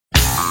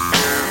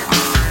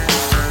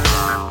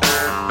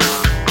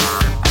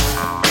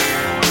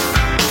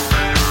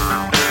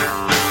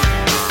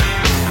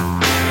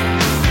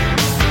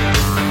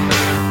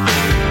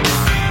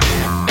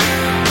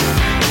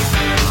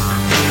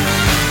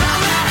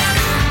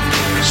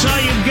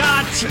We've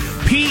got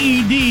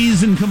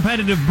PEDs in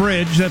competitive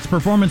bridge. That's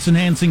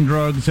performance-enhancing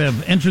drugs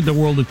have entered the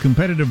world of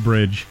competitive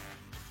bridge.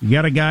 You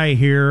got a guy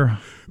here.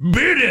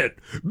 Bid it!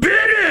 Bid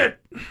it!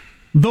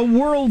 The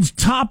world's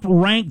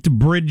top-ranked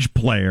bridge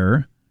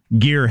player,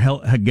 Geir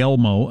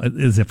Hegelmo,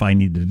 as if I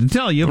needed to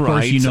tell you. Of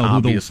course, you know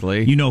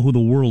obviously. you know who the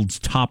world's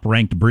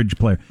top-ranked bridge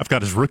player. I've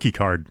got his rookie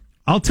card.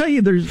 I'll tell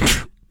you,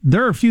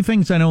 there are a few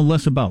things I know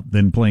less about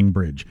than playing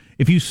bridge.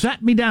 If you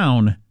sat me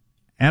down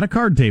at a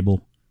card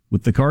table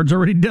with the cards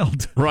already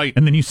dealt, right,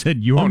 and then you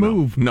said your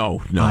move,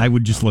 no, I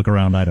would just look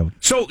around. I don't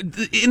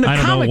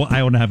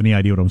have any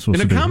idea what I'm supposed to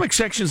do. In the comic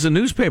sections of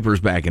newspapers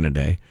back in the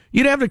day,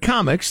 you'd have the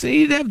comics,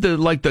 you'd have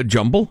the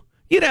jumble,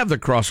 you'd have the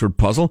crossword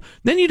puzzle,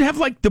 then you'd have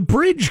like the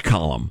bridge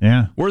column,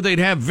 where they'd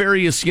have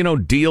various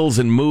deals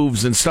and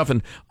moves and stuff.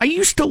 And I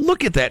used to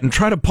look at that and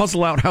try to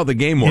puzzle out how the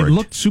game worked. It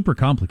looked super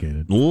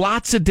complicated.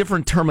 Lots of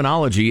different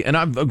terminology, and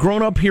I've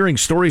grown up hearing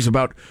stories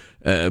about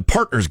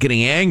partners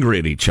getting angry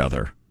at each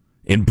other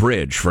in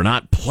bridge for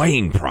not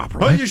playing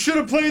properly. Well, you should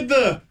have played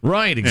the...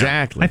 Right,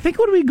 exactly. I think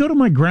when we go to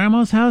my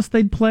grandma's house,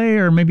 they'd play,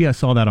 or maybe I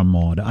saw that on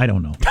Maude. I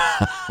don't know.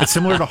 It's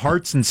similar to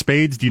Hearts and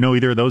Spades. Do you know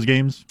either of those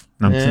games?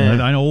 I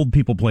know old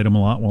people played them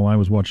a lot while I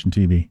was watching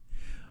TV.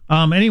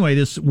 Anyway,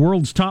 this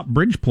world's top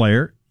bridge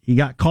player, he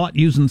got caught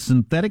using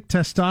synthetic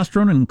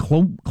testosterone and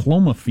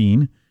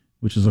clomiphene,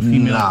 which is a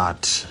female.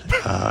 Not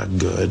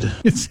good.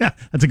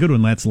 That's a good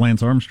one. That's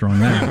Lance Armstrong.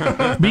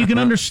 But you can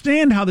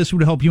understand how this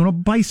would help you in a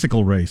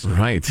bicycle race.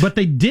 Right. But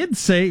they did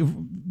say,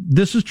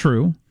 this is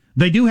true,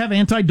 they do have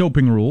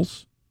anti-doping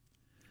rules.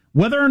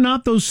 Whether or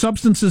not those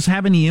substances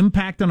have any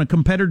impact on a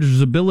competitor's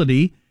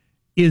ability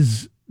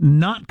is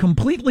not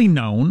completely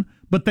known,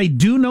 but they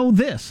do know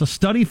this. A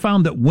study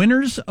found that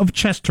winners of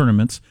chess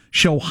tournaments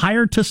show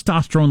higher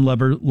testosterone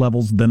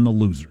levels than the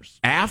losers.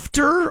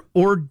 After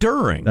or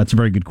during? That's a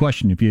very good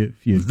question. If you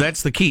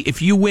That's the key.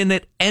 If you win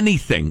at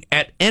anything,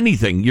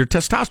 your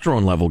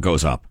testosterone level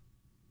goes up.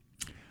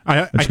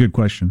 That's a good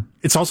question.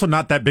 It's also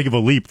not that big of a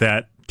leap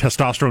that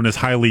testosterone is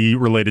highly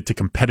related to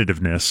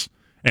competitiveness,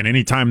 and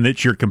any time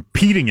that you're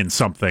competing in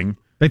something,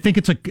 They think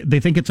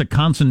it's a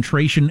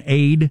concentration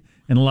aid,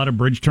 and a lot of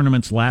bridge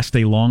tournaments last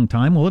a long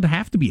time. Well, it'd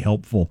have to be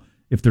helpful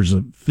if there's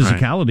a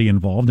physicality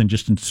involved, and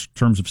just in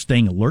terms of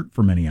staying alert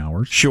for many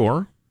hours.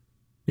 Sure.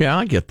 Yeah,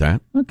 I get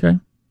that. Okay.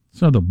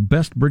 So the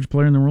best bridge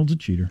player in the world's a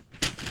cheater.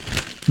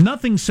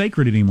 Nothing's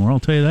sacred anymore, I'll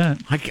tell you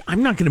that.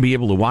 I'm not going to be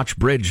able to watch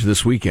bridge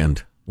this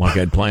weekend like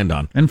I'd planned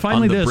on. And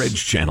finally, on the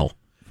Bridge Channel.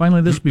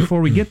 Finally, this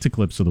before we get to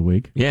clips of the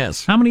week.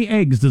 Yes. How many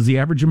eggs does the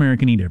average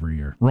American eat every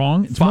year?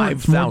 Wrong. It's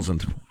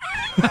 5,000.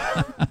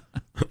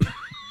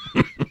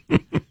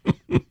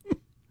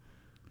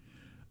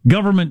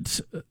 Government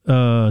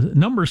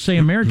numbers say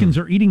Americans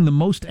are eating the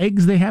most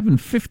eggs they have in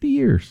 50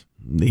 years.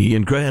 The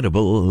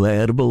incredible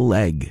edible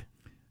egg.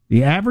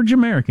 The average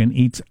American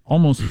eats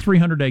almost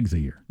 300 eggs a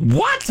year.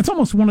 What? That's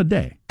almost one a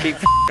day. Keep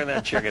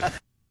that chicken.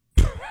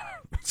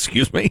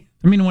 Excuse me?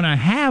 I mean, when I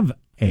have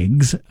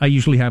eggs, I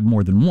usually have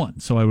more than one,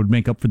 so I would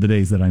make up for the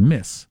days that I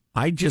miss.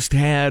 I just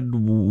had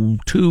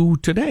 2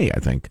 today, I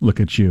think. Look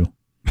at you.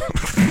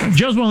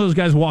 Joe's one of those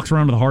guys who walks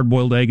around with a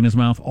hard-boiled egg in his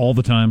mouth all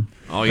the time.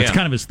 Oh, yeah. It's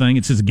kind of his thing.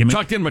 It's his gimmick.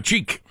 Tucked in my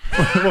cheek.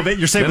 Well,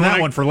 you're saving that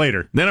one for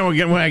later. Then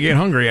when I get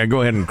hungry, I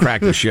go ahead and crack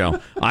the shell.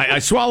 I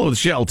swallow the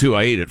shell, too.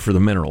 I eat it for the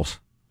minerals.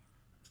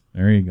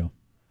 There you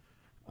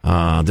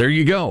go. There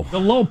you go. The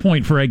low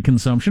point for egg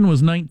consumption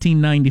was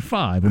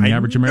 1995, when the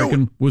average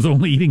American was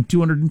only eating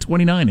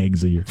 229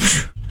 eggs a year.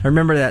 I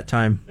remember that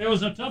time. It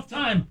was a tough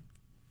time.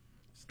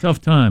 It's a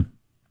tough time.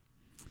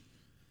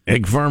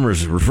 Egg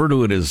farmers refer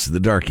to it as the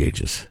Dark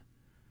Ages.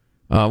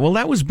 Well,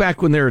 that was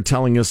back when they were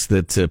telling us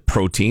that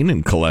protein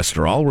and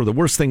cholesterol were the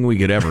worst thing we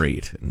could ever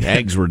eat. And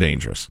eggs were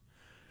dangerous.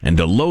 And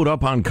to load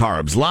up on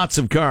carbs, lots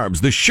of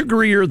carbs, the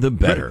sugarier the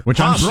better. Which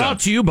I'm brought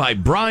to you by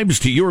bribes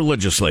to your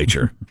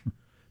legislature.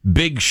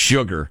 Big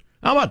Sugar.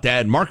 How about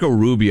that? Marco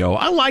Rubio.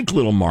 I like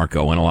little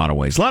Marco in a lot of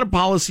ways. A lot of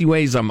policy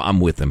ways I'm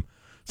with him.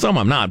 Some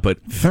I'm not,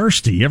 but...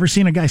 Thirsty. You ever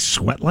seen a guy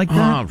sweat like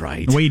that? Oh,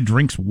 right. The way he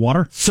drinks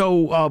water?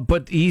 So,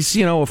 but he's,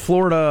 a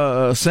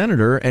Florida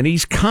senator, and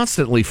he's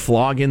constantly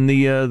flogging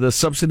the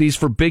subsidies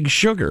for Big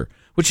Sugar,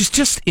 which is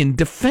just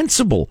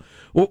indefensible.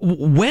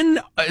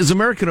 When is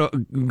America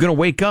going to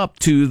wake up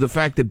to the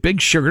fact that Big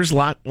Sugar's a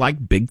lot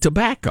like Big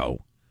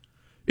Tobacco?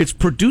 It's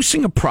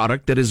producing a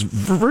product that is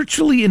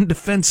virtually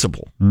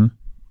indefensible.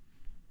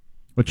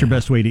 What's your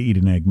best way to eat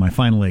an egg? My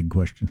final egg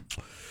question.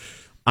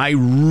 I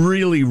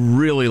really,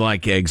 really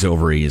like eggs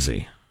over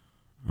easy.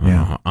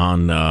 Yeah.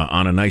 On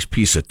a nice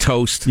piece of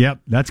toast. Yep,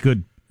 that's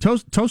good.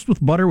 Toast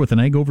with butter with an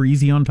egg over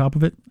easy on top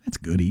of it. That's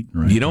good eating,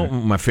 right? You know what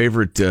my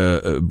favorite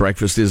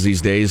breakfast is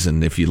these days,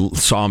 and if you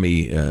saw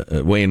me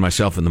weighing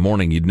myself in the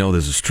morning, you'd know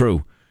this is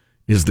true,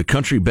 is the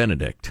Country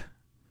Benedict,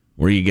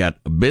 where you got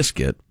a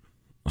biscuit,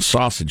 a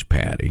sausage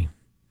patty.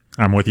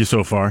 I'm with you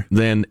so far.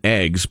 Then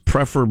eggs,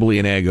 preferably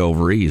an egg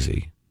over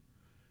easy.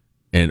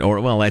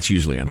 Or that's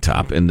usually on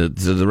top, and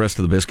the rest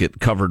of the biscuit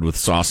covered with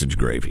sausage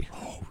gravy.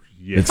 Oh,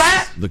 yes.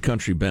 It's the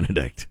Country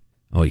Benedict.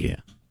 Oh, yeah.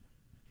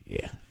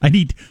 Yeah. I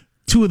need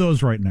 2 of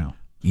those right now.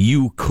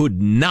 You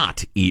could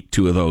not eat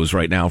 2 of those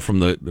right now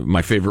from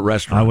my favorite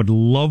restaurant. I would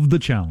love the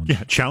challenge.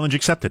 Yeah, challenge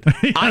accepted.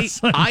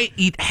 I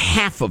eat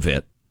half of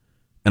it,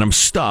 and I'm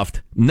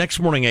stuffed. Next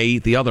morning, I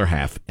eat the other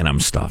half, and I'm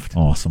stuffed.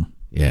 Awesome.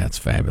 Yeah, it's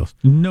fabulous.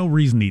 No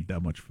reason to eat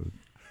that much food.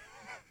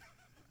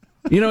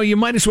 You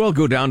might as well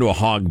go down to a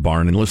hog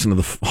barn and listen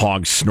to the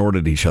hogs snort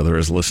at each other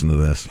as listen to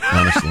this,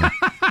 honestly.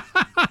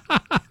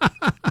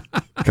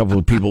 A couple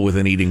of people with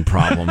an eating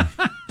problem.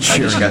 I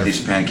just got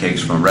these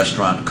pancakes from a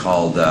restaurant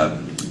called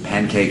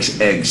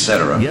Pancakes, Egg,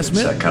 Cetera. Yes, it's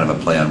Mitt? kind of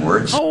a play on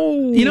words.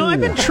 Oh, I've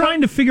been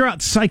trying to figure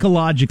out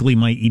psychologically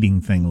my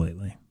eating thing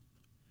lately.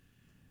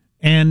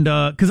 And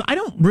because I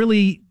don't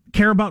really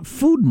care about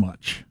food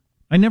much.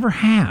 I never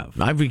have.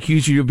 I've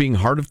accused you of being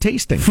hard of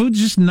tasting. Food's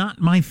just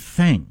not my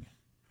thing.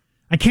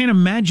 I can't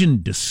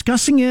imagine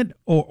discussing it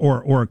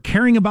or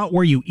caring about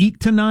where you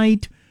eat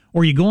tonight,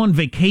 or you go on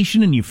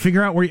vacation and you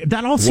figure out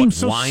that all seems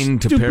so wine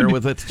stupid. to pair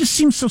with it? Just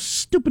seems so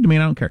stupid to me,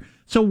 and I don't care.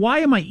 So why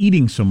am I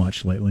eating so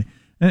much lately?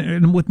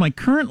 And with my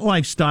current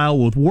lifestyle,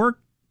 with work,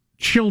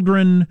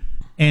 children,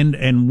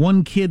 and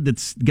one kid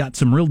that's got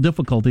some real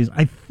difficulties,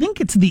 I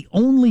think it's the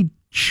only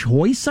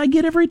choice I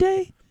get every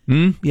day.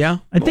 Yeah.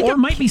 I think it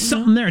might be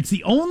something there. It's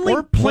the only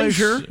or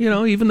pleasure,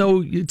 place, even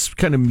though it's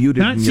kind of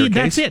muted in your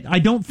that's case. it. I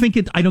don't think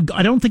I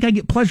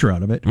get pleasure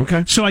out of it.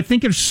 Okay. So I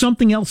think there's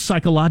something else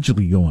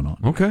psychologically going on.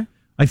 Okay.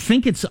 I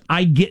think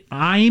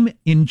I'm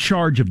in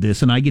charge of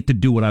this and I get to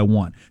do what I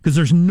want. Because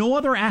there's no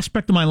other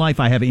aspect of my life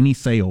I have any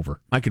say over.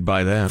 I could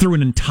buy that. Through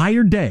an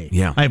entire day.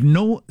 Yeah. I have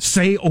no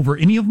say over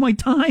any of my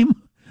time.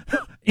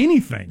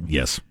 Anything.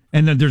 Yes.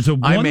 And then there's I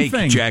one make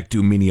thing. Jack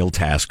do menial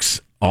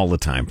tasks all the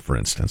time, for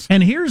instance.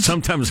 And here's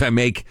sometimes I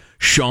make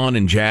Sean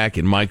and Jack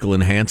and Michael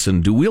and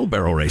Hanson do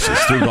wheelbarrow races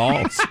through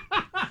Dolls.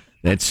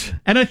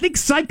 And I think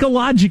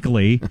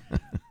psychologically,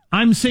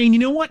 I'm saying, you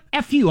know what?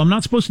 F you. I'm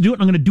not supposed to do it.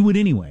 And I'm going to do it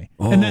anyway.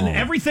 And then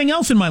everything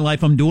else in my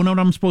life, I'm doing what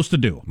I'm supposed to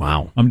do.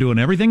 Wow. I'm doing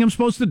everything I'm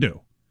supposed to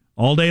do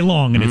all day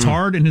long. And it's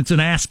hard and it's an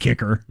ass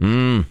kicker.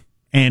 And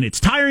it's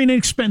tiring and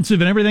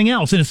expensive and everything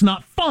else. And it's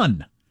not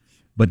fun.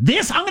 But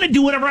this, I'm going to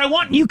do whatever I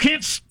want, and you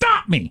can't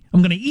stop me.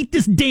 I'm going to eat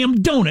this damn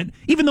donut,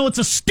 even though it's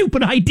a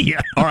stupid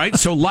idea. All right,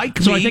 so me,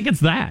 so I think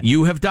it's that.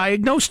 You have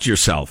diagnosed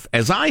yourself,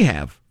 as I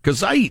have,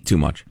 because I eat too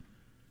much.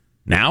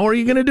 Now are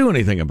you going to do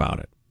anything about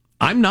it?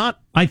 I'm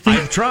not. I've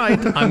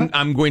tried.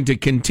 I'm going to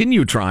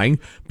continue trying.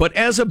 But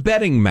as a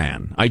betting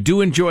man, I do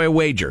enjoy a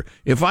wager.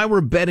 If I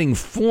were betting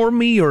for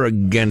me or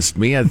against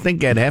me, I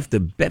think I'd have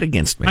to bet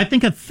against me. I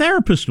think a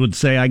therapist would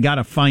say I got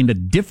to find a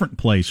different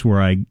place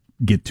where I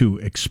get to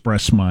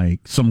express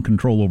some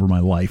control over my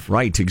life.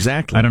 Right,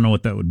 exactly. I don't know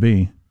what that would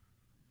be.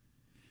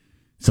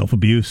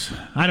 Self-abuse.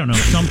 I don't know,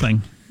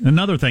 something.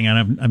 Another thing I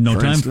have no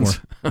time for.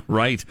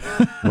 Right.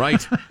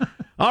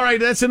 All right,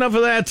 that's enough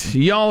of that.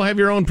 Y'all have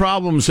your own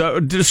problems.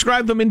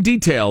 Describe them in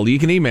detail. You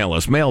can email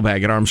us,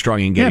 mailbag at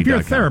armstrongandgetty.com. Yeah, if you're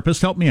a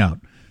therapist, help me out.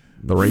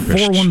 The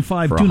rapist.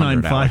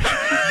 415-295.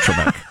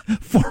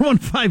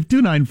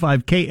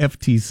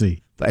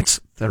 415-295-KFTC.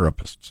 That's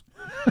therapists.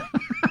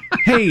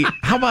 Hey,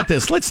 how about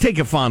this? Let's take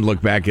a fond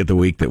look back at the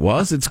week that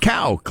was. It's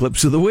Cow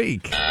Clips of the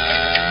Week.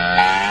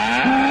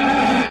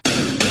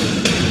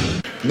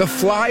 The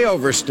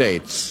flyover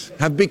states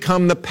have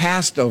become the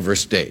passed-over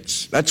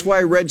states. That's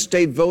why red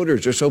state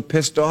voters are so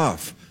pissed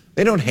off.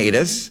 They don't hate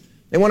us.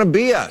 They want to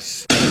be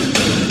us.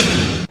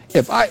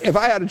 If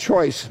I had a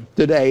choice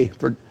today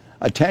for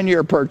a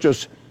 10-year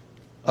purchase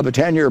of a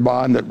 10-year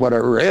bond, that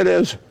whatever it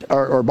is,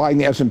 or buying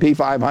the S&P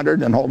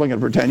 500 and holding it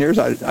for 10 years,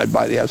 I'd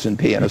buy the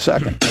S&P in a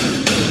second.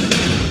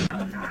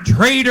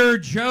 Trader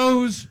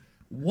Joe's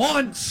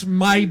wants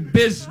my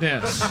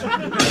business.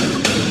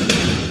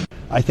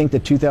 I think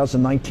that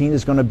 2019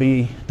 is going to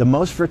be the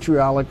most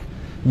vitriolic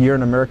year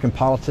in American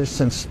politics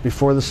since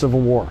before the Civil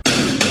War.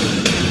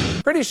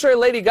 Pretty sure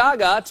Lady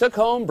Gaga took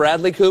home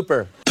Bradley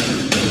Cooper.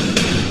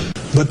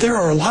 But there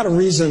are a lot of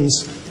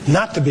reasons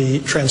not to be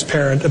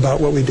transparent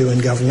about what we do in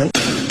government.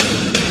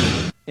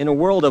 In a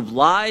world of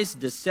lies,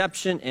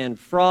 deception, and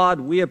fraud,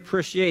 we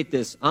appreciate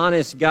this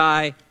honest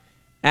guy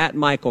at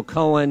Michael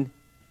Cohen.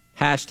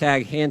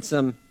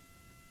 #handsome,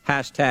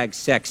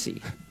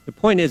 #sexy. The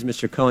point is,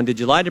 Mr. Cohen, did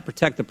you lie to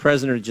protect the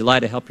president or did you lie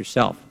to help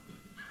yourself?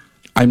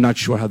 I'm not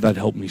sure how that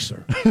helped me,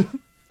 sir.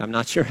 I'm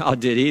not sure how it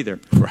did either.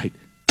 Right.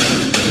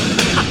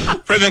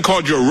 The president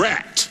called you a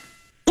rat.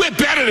 We're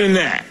better than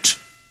that.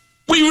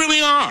 We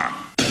really are.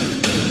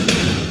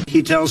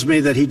 He tells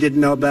me that he didn't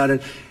know about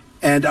it,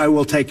 and I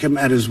will take him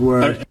at his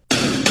word.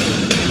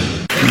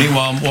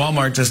 Meanwhile,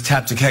 Walmart just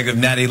tapped a keg of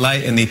Natty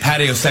Light in the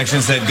patio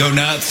section, said, "Go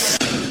nuts."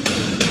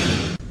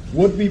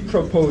 What we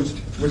proposed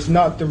was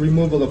not the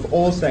removal of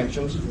all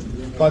sanctions,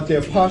 but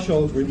their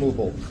partial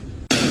removal.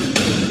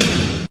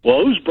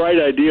 Well, whose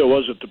bright idea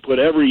was it to put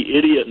every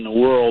idiot in the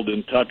world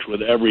in touch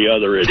with every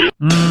other idiot?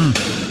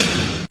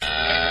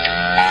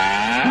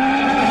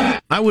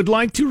 I would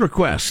like to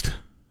request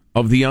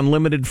of the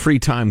Unlimited Free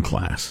Time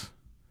class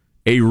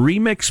a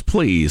remix,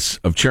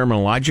 please, of Chairman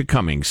Elijah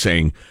Cummings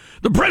saying,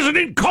 "The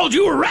president called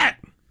you a rat.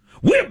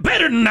 We're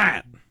better than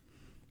that."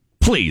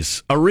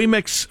 Please, a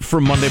remix for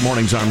Monday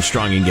morning's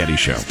Armstrong and Getty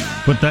show.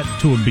 Put that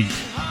to a beat.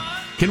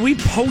 Can we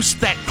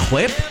post that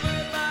clip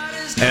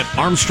at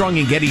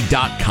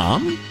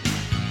armstrongandgetty.com?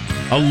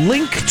 A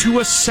link to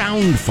a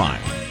sound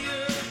file.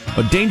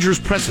 A dangerous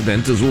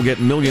precedent, as we'll get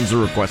millions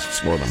of requests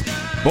for them.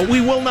 But we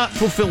will not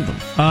fulfill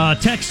them.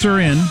 Texts are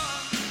in.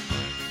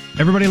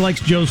 Everybody likes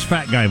Joe's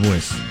fat guy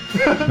voice.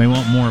 They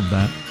want more of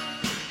that.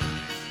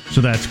 So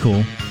that's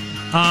cool.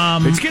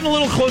 It's getting a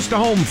little close to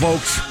home,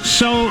 folks.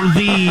 So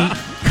the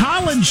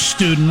college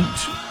student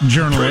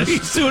journalist...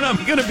 Pretty soon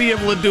I'm going to be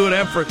able to do it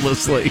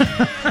effortlessly.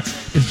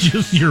 It's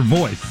just your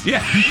voice.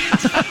 Yeah.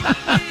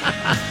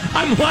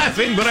 I'm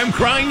laughing, but I'm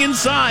crying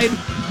inside.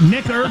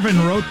 Nick Irvin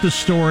wrote the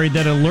story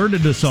that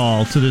alerted us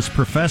all to this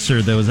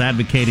professor that was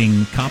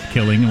advocating cop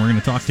killing, and we're going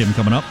to talk to him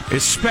coming up.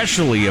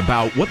 Especially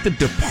about what the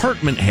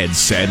department head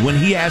said when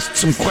he asked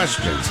some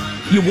questions.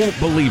 You won't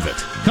believe it.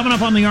 Coming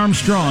up on the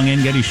Armstrong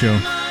and Getty Show.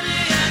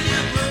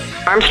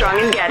 Armstrong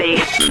and Getty.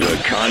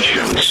 The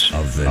conscience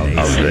of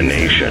the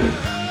nation.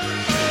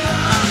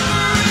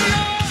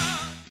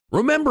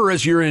 Remember,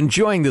 as you're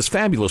enjoying this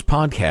fabulous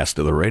podcast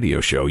of the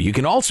radio show, you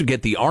can also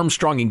get the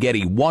Armstrong and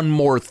Getty One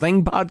More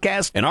Thing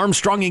podcast and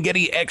Armstrong and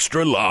Getty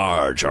Extra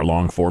Large, our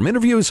long-form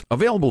interviews,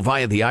 available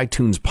via the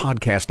iTunes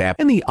podcast app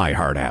and the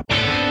iHeart app.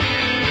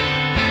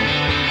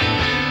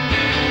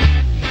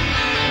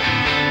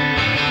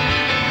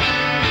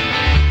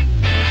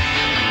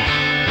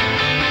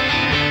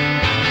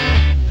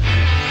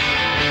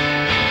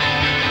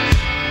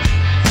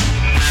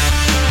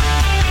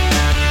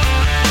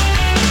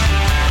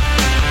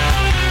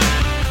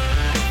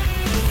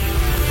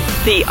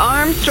 The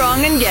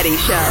Armstrong and Getty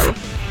Show.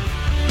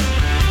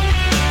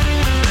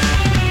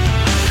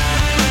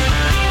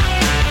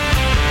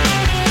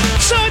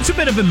 So it's a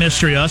bit of a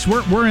mystery to us.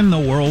 We're in the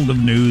world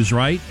of news,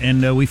 right?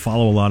 And we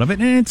follow a lot of it.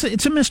 And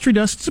it's a mystery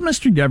to us. It's a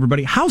mystery to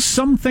everybody. How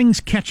some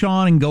things catch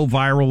on and go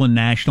viral and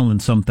national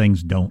and some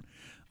things don't.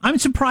 I'm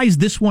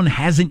surprised this one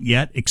hasn't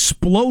yet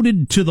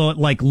exploded to the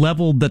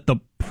level that the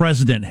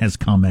president has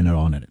commented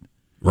on it.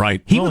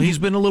 Right. He's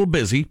been a little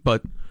busy,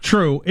 but...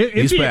 True.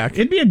 He's back.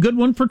 It'd be a good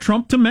one for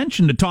Trump to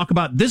mention, to talk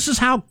about. This is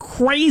how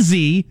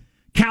crazy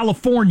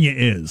California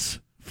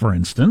is, for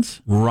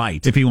instance.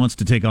 Right. If he wants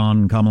to take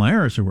on Kamala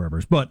Harris or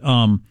whoever. But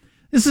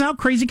this is how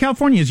crazy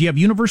California is. You have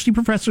university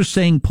professors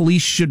saying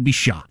police should be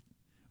shot.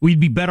 We'd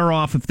be better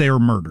off if they were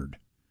murdered.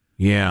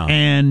 Yeah.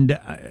 And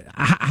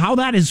how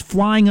that is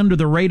flying under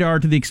the radar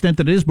to the extent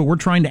that it is, but we're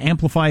trying to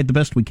amplify it the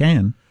best we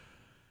can.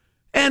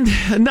 And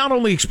not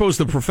only expose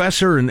the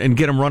professor and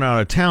get him run out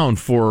of town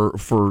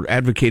for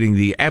advocating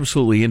the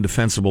absolutely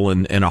indefensible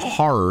and a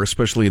horror,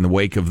 especially in the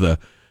wake of the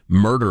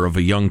murder of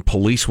a young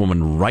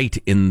policewoman right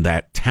in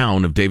that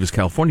town of Davis,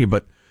 California,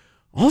 but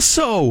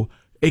also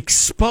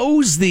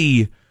expose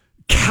the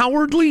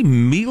cowardly,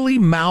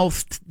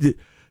 mealy-mouthed,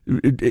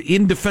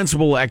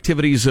 indefensible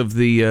activities of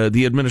the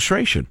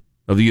administration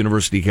of the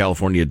University of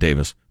California at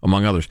Davis,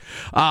 among others.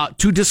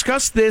 To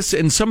discuss this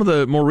and some of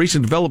the more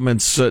recent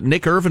developments,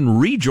 Nick Irvin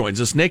rejoins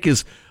us. Nick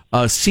is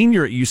a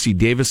senior at UC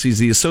Davis. He's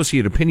the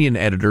associate opinion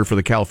editor for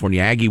the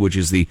California Aggie, which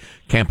is the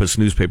campus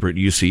newspaper at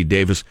UC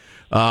Davis.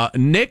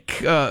 Nick,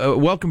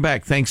 welcome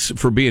back. Thanks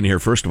for being here,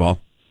 first of all.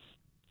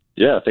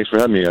 Yeah, thanks for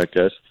having me,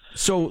 guys.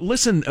 So,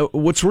 listen,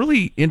 what's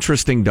really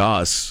interesting to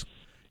us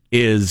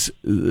is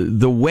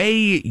the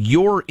way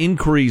your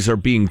inquiries are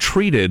being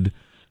treated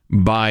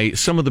by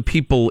some of the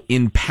people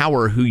in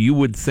power who you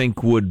would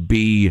think would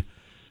be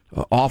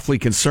awfully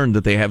concerned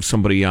that they have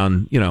somebody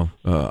on,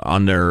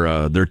 on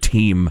their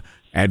team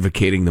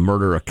advocating the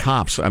murder of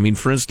cops. I mean,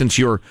 for instance,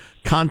 your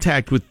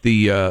contact with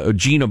the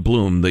Gina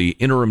Bloom, the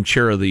interim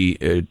chair of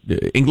the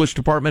English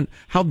department,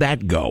 how'd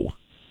that go?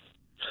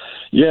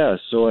 Yeah,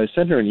 so I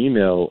sent her an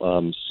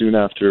email soon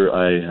after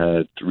I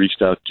had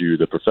reached out to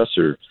the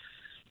professor,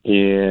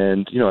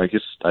 and I guess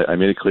I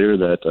made it clear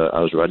that I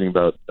was writing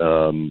about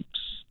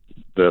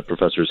the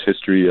professor's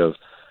history of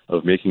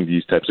making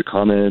these types of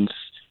comments,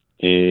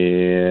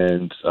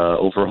 and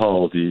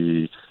overall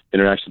the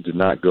interaction did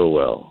not go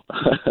well.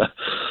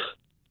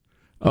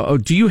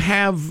 Do you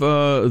have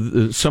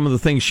some of the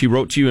things she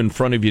wrote to you in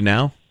front of you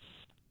now?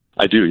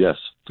 I do, yes.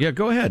 Yeah,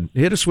 go ahead.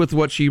 Hit us with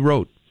what she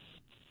wrote.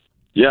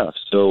 Yeah,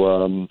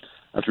 so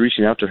after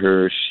reaching out to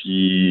her,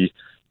 she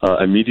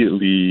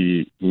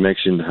immediately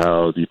mentioned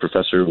how the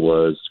professor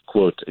was,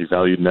 quote, a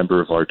valued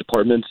member of our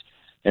department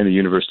and the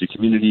university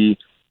community,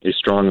 a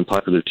strong and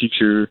popular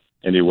teacher,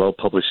 and a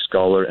well-published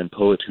scholar and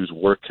poet whose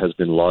work has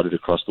been lauded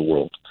across the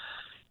world.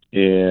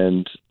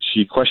 And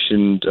she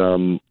questioned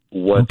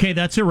what... Okay,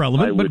 that's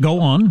irrelevant, but go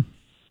on.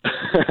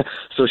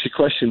 So she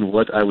questioned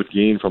what I would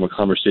gain from a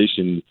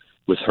conversation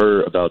with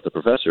her about the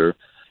professor.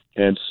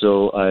 And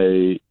so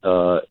I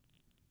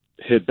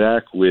hit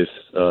back with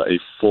a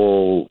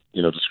full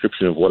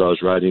description of what I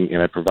was writing,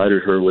 and I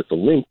provided her with a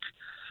link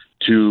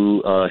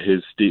to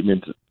his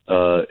statement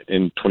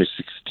in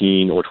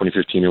 2016 or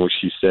 2015 in which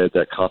he said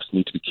that cops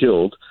need to be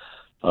killed.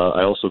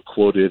 I also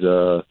quoted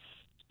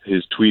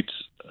his tweets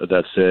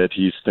that said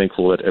he's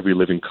thankful that every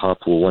living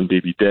cop will one day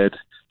be dead,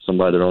 some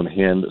by their own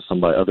hand, some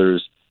by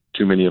others,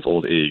 too many of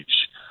old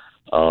age.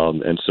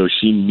 And so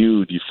she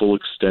knew the full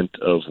extent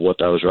of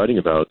what I was writing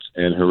about,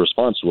 and her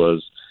response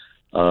was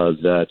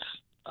that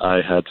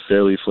I had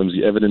fairly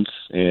flimsy evidence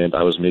and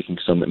I was making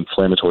some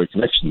inflammatory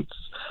connections.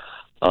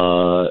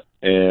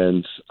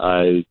 And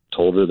I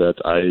told her that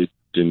I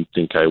didn't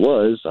think I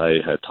was. I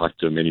had talked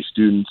to many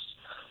students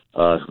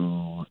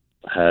who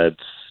had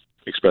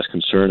expressed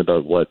concern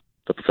about what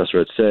the professor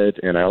had said,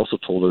 and I also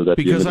told her that...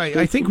 Because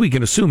I think we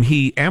can assume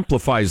he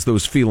amplifies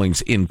those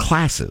feelings in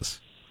classes.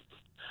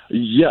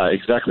 Yeah,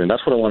 exactly, and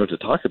that's what I wanted to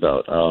talk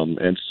about.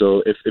 And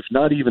so if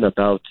not even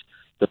about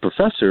the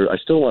professor, I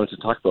still wanted to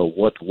talk about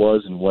what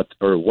is and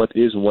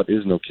what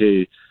isn't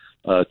okay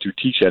to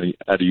teach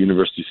at a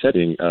university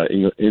setting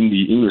in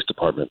the English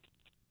department.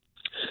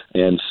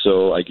 And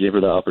so I gave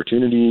her the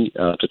opportunity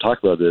to talk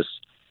about this,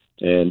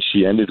 and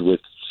she ended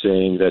with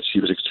saying that she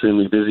was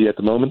extremely busy at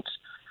the moment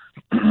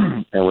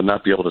and would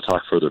not be able to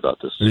talk further about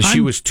this. She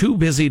was too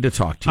busy to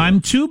talk to you.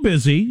 I'm too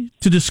busy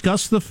to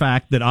discuss the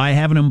fact that I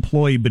have an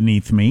employee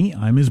beneath me.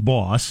 I'm his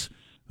boss,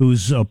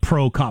 who's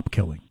pro cop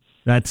killing.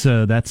 That's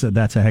a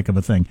heck of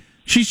a thing.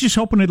 She's just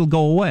hoping it'll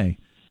go away.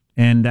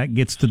 And that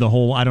gets to the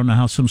whole, I don't know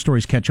how some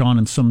stories catch on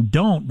and some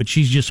don't, but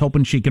she's just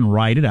hoping she can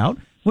ride it out,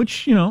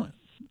 which,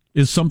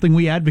 is something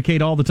we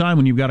advocate all the time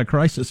when you've got a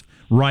crisis.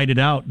 Ride it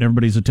out and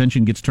everybody's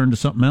attention gets turned to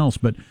something else.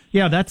 But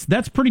yeah,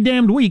 that's pretty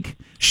damned weak.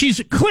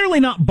 She's clearly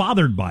not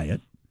bothered by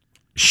it.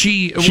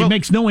 She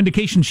makes no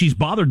indication she's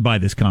bothered by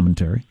this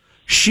commentary.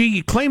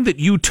 She claimed that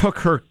you took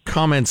her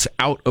comments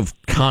out of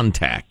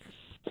context.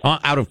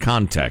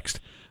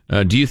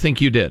 Do you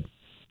think you did?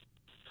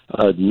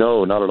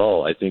 No, not at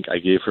all. I think I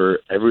gave her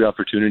every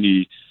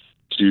opportunity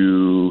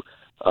to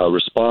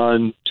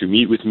respond, to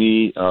meet with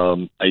me.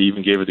 I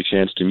even gave her the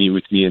chance to meet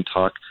with me and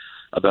talk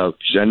about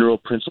general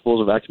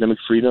principles of academic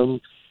freedom.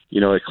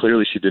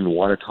 Clearly she didn't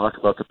want to talk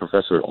about the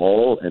professor at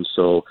all, and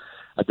so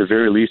at the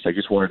very least, I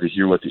just wanted to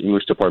hear what the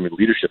English department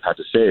leadership had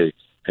to say,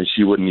 and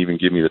she wouldn't even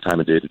give me the time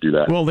of day to do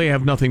that. Well, they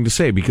have nothing to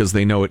say because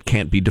they know it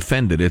can't be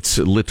defended. It's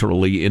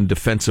literally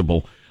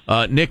indefensible.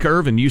 Nick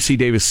Irvin, UC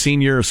Davis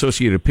Senior,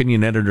 Associate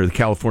Opinion Editor of the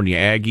California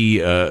Aggie,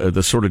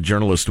 the sort of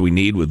journalist we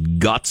need with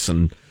guts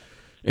and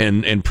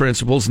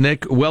principles.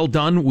 Nick, well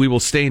done. We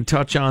will stay in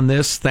touch on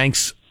this.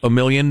 Thanks a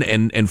million.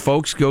 And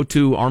folks, go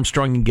to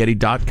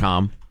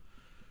ArmstrongandGetty.com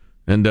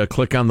and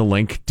click on the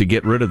link to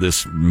get rid of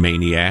this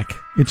maniac.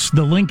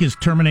 The link is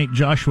Terminate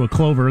Joshua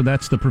Clover.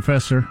 That's the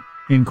professor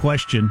in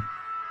question.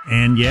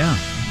 And yeah,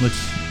 let's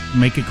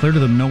make it clear to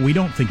them, no, we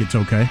don't think it's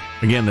okay.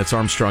 Again, that's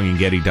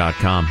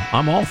ArmstrongandGetty.com.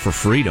 I'm all for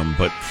freedom,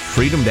 but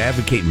freedom to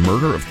advocate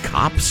murder of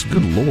cops?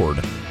 Good Lord.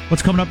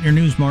 What's coming up in your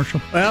news,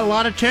 Marshall? Well, a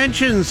lot of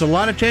tensions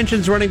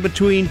running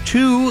between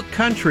two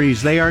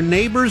countries. They are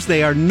neighbors.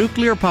 They are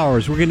nuclear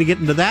powers. We're going to get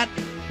into that.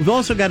 We've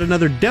also got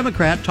another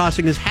Democrat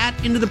tossing his hat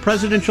into the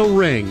presidential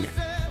ring.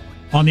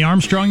 On the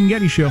Armstrong and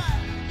Getty Show.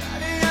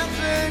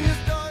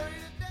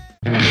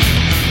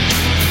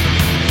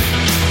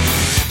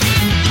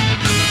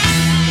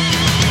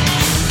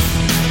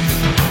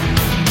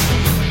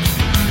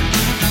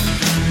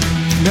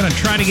 I'm going to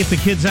try to get the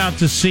kids out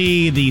to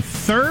see the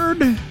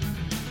third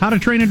How to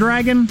Train a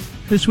Dragon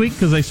this week,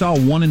 because I saw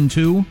 1 and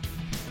 2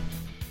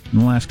 in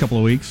the last couple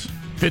of weeks.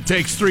 If it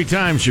takes 3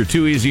 times, you're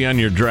too easy on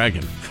your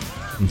dragon.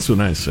 That's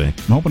what I say.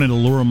 I'm hoping it'll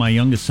lure my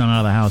youngest son out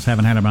of the house.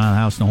 Haven't had him out of the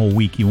house in a whole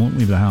week. He won't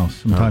leave the house.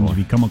 Sometimes if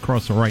you come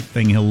across the right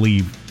thing, he'll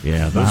leave the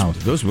house.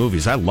 Those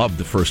movies, I loved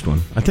the first one.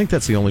 I think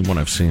that's the only one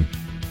I've seen.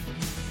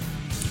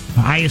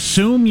 I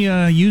assume you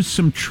use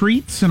some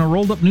treats and a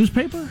rolled-up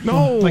newspaper?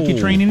 No. Like you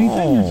train anything?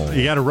 Oh.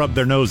 You got to rub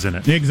their nose in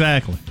it.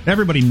 Exactly.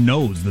 Everybody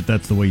knows that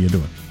that's the way you do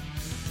it.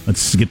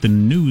 Let's get the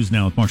news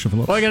now with Marshall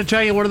Phillips. Well, I got to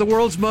tell you, one of the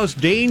world's most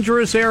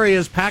dangerous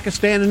areas,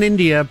 Pakistan and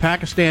India.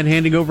 Pakistan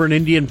handing over an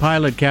Indian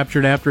pilot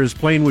captured after his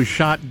plane was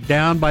shot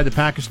down by the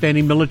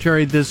Pakistani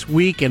military this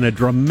week in a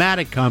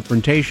dramatic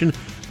confrontation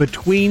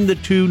between the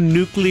two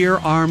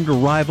nuclear-armed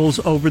rivals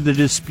over the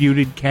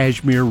disputed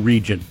Kashmir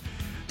region.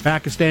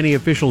 Pakistani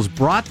officials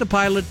brought the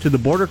pilot to the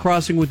border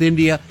crossing with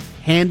India,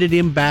 handed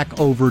him back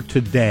over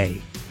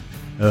today.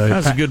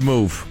 That's a good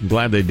move. I'm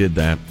glad they did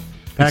that.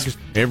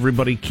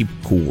 Everybody keep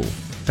cool.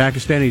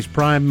 Pakistan's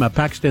Prime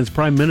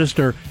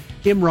Minister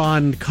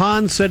Imran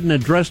Khan said in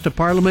an address to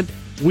Parliament,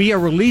 "We are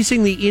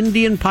releasing the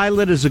Indian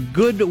pilot as a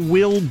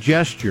goodwill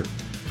gesture."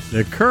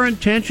 The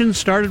current tension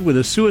started with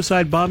a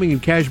suicide bombing in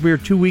Kashmir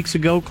 2 weeks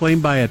ago,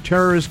 claimed by a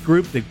terrorist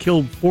group that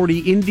killed 40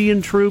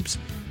 Indian troops.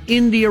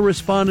 India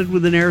responded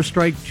with an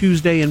airstrike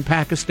Tuesday in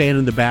Pakistan,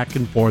 and the back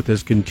and forth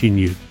has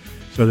continued.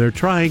 So they're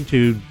trying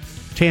to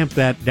tamp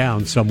that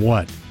down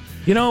somewhat.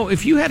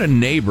 If you had a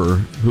neighbor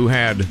who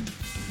had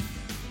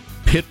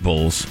pit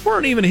bulls,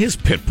 weren't even his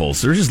pit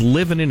bulls, they're just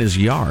living in his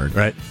yard,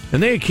 right?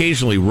 And they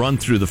occasionally run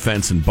through the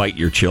fence and bite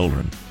your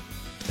children.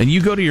 And you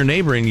go to your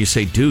neighbor and you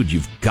say, "Dude,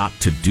 you've got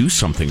to do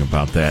something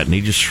about that." And he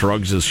just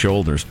shrugs his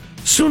shoulders.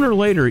 Sooner or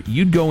later,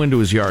 you'd go into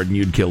his yard and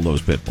you'd kill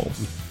those pit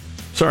bulls.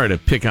 Sorry to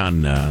pick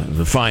on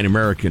the fine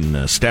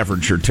American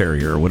Staffordshire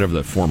Terrier, or whatever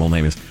the formal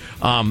name is.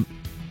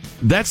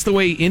 That's the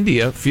way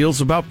India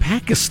feels about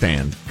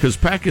Pakistan, because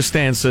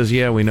Pakistan says,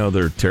 "Yeah, we know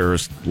they're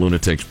terrorist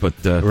lunatics, but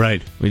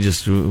right,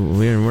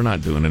 we're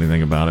not doing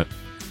anything about it."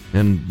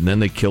 And then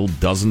they killed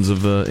dozens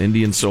of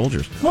Indian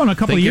soldiers. Well, and a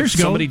couple of years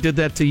ago, somebody did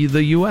that to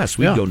the U.S.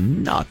 We'd go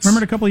nuts.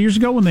 Remember a couple of years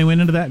ago when they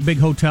went into that big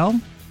hotel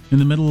in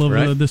the middle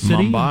of the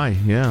city,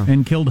 Mumbai,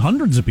 and killed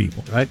hundreds of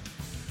people. Right.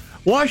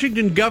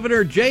 Washington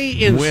Governor Jay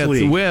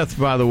Inslee. With,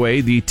 by the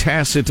way, the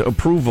tacit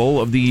approval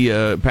of the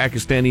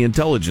Pakistani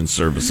intelligence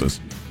services.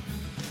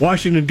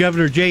 Washington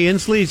Governor Jay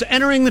Inslee is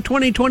entering the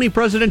 2020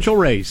 presidential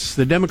race.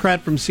 The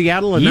Democrat from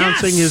Seattle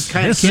announcing his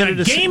candidacy.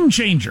 This is a game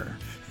changer.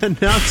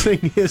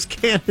 Announcing his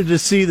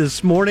candidacy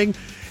this morning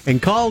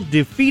and called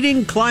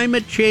defeating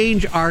climate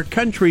change our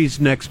country's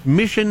next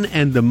mission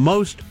and the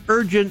most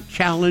urgent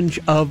challenge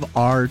of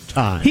our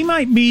time. He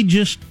might be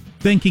just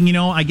thinking,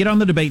 I get on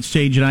the debate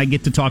stage and I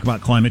get to talk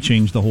about climate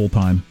change the whole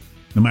time,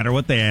 no matter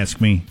what they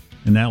ask me,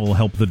 and that will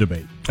help the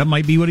debate. That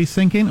might be what he's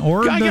thinking.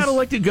 Or Guy got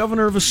elected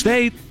governor of a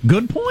state.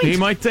 Good point. He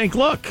might think,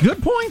 look,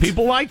 good point.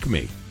 People like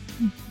me.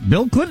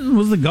 Bill Clinton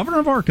was the governor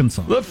of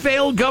Arkansas. The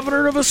failed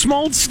governor of a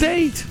small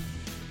state.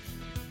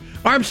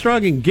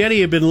 Armstrong and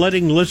Getty have been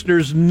letting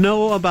listeners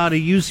know about a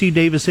UC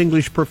Davis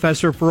English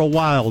professor for a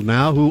while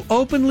now who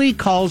openly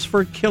calls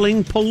for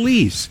killing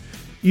police.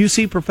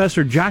 UC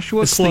professor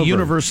Joshua It's Clover. the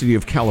University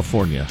of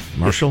California,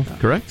 Marshall,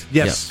 correct?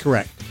 Yes,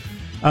 correct.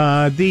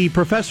 The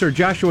professor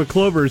Joshua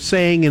Clover is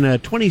saying in a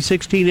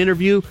 2016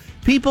 interview,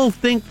 people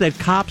think that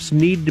cops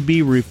need to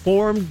be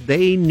reformed.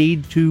 They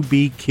need to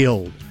be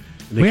killed.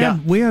 We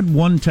had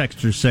one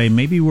texter say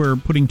maybe we're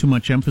putting too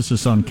much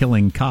emphasis on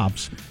killing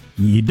cops.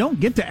 You don't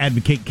get to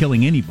advocate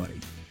killing anybody.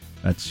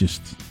 That's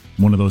just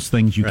one of those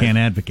things you can't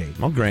advocate.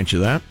 I'll grant you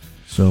that.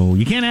 So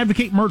you can't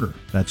advocate murder.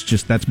 That's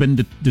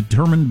been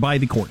determined by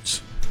the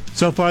courts.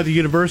 So far, the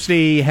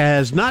university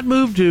has not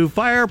moved to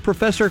fire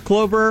Professor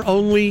Clover,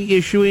 only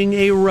issuing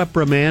a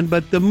reprimand.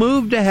 But the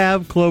move to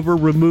have Clover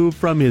removed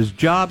from his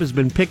job has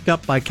been picked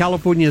up by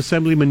California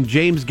Assemblyman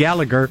James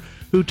Gallagher,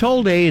 who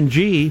told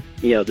A&G,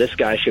 this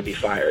guy should be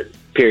fired,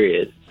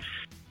 period.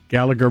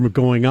 Gallagher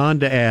going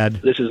on to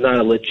add, this is not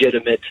a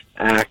legitimate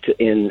act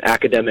in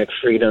academic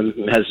freedom.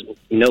 It has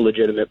no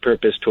legitimate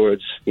purpose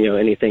towards,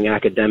 anything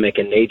academic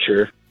in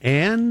nature.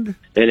 And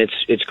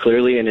it's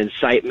clearly an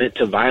incitement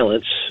to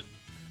violence.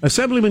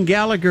 Assemblyman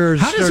Gallagher...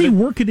 How does he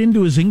work it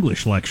into his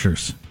English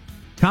lectures?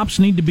 Cops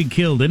need to be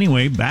killed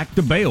anyway. Back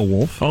to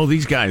Beowulf. Oh,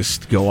 these guys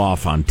go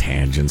off on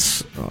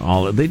tangents.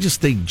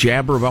 They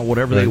jabber about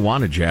whatever they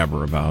want to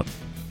jabber about.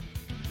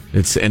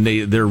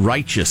 They're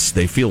righteous.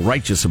 They feel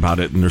righteous about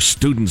it, and their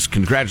students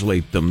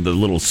congratulate them, the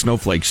little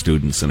snowflake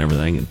students and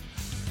everything. And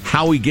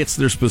how he gets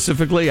there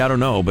specifically, I don't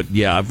know. But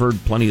yeah, I've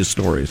heard plenty of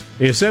stories.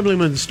 The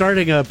Assemblyman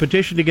starting a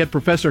petition to get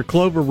Professor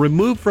Clover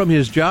removed from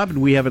his job, and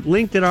we have it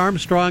linked at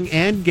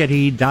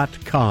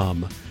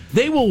ArmstrongandGetty.com.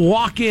 They will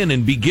walk in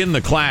and begin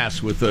the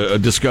class with a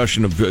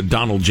discussion of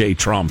Donald J.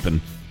 Trump and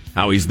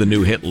how he's the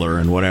new Hitler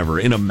and whatever,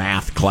 in a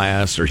math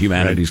class or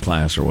humanities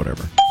class or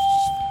whatever.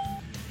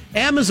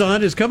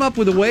 Amazon has come up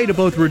with a way to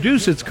both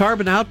reduce its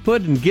carbon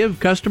output and give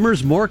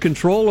customers more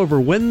control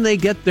over when they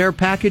get their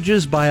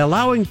packages by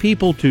allowing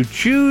people to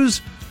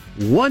choose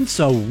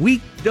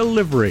once-a-week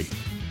delivery.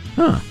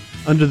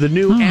 Under the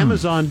new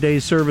Amazon Day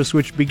service,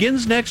 which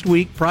begins next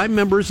week, Prime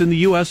members in the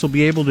U.S. will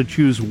be able to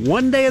choose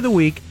one day of the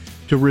week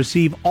to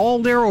receive all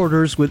their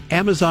orders, with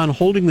Amazon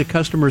holding the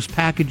customer's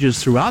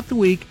packages throughout the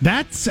week.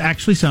 That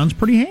actually sounds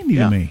pretty handy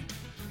to me.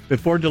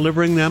 Before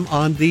delivering them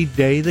on the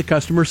day the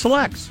customer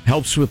selects.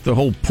 Helps with the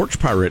whole porch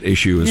pirate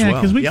issue as well.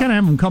 Yeah, because we kind of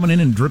have them coming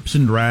in drips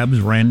and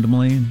drabs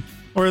randomly.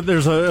 Or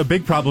there's a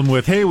big problem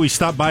with, hey, we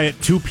stopped by at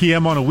 2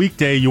 p.m. on a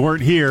weekday, you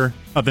weren't here.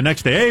 The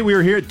next day, hey, we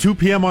were here at 2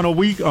 p.m. on a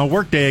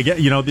workday.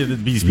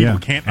 Again, these people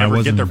can't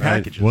ever get their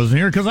packages. I wasn't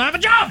here because I have a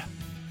job.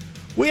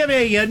 We have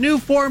a new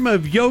form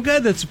of yoga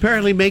that's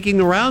apparently making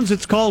the rounds.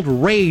 It's called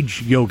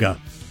Rage Yoga,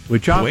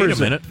 which offers... Wait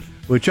a minute.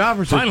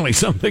 Finally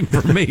something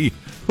for me.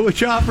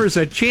 Which offers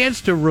a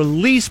chance to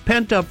release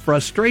pent-up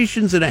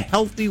frustrations in a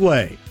healthy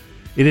way.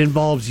 It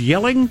involves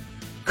yelling,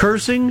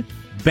 cursing,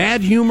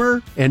 bad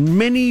humor, and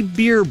many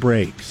beer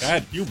breaks.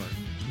 Bad humor.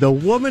 The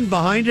woman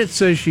behind it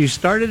says she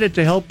started it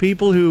to help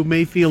people who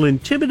may feel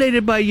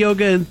intimidated by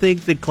yoga and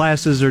think that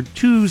classes are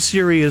too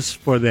serious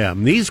for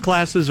them. These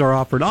classes are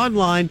offered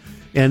online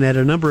and at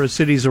a number of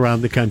cities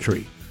around the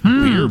country.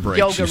 Beer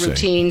breaks, yoga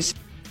routines.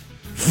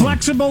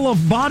 Flexible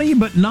of body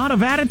but not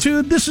of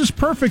attitude? This is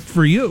perfect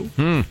for you.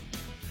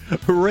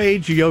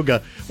 Rage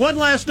Yoga. One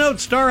last note.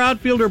 Star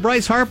outfielder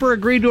Bryce Harper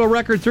agreed to a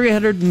record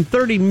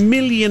 $330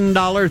 million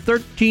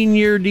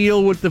 13-year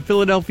deal with the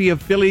Philadelphia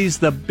Phillies,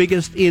 the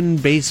biggest in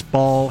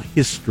baseball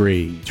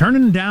history.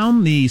 Turning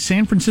down the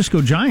San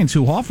Francisco Giants,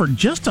 who offered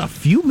just a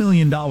few $1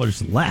 million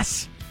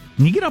less.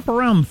 And you get up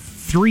around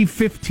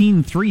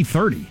 $315,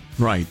 $330.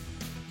 Right.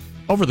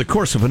 Over the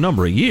course of a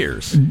number of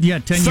years. Yeah,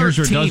 10 years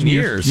or a dozen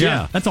years.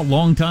 Yeah. That's a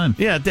long time.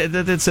 Yeah,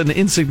 that's an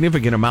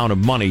insignificant amount of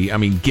money,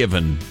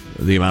 given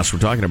the amounts we're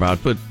talking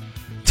about. But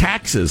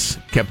taxes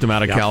kept him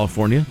out of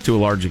California to a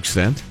large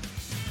extent.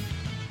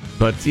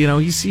 But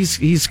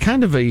he's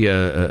kind of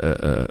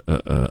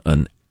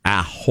an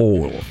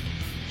a-hole,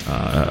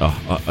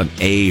 an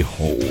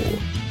a-hole.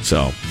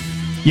 So.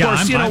 Yeah,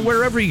 of course,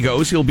 wherever he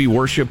goes, he'll be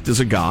worshipped as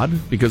a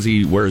god because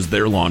he wears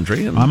their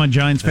laundry. And, I'm a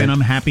Giants fan.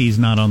 I'm happy he's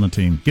not on the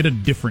team. Get a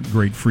different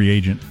great free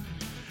agent.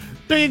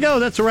 There you go.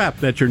 That's a wrap.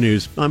 That's your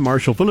news. I'm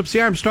Marshall Phillips,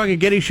 the Armstrong and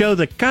Getty Show,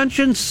 the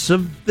conscience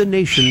of the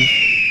nation.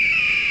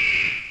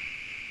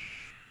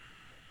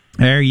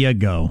 There you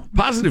go.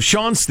 Positive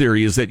Sean's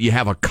theory is that you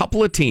have a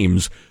couple of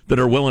teams that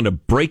are willing to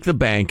break the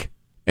bank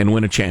and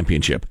win a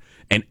championship.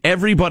 And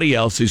everybody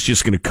else is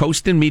just going to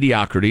coast in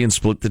mediocrity and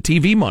split the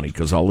TV money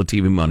because all the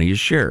TV money is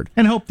shared.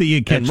 And hope that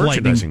you catch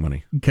merchandising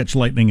money. Catch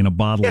lightning in a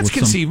bottle. Yeah, it's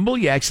conceivable.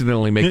 You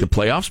accidentally make the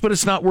playoffs, but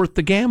it's not worth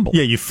the gamble.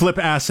 Yeah, you flip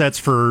assets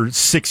for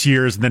 6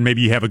 years, and then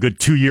maybe you have a good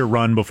 2-year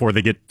run before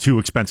they get too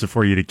expensive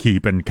for you to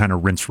keep, and kind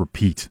of rinse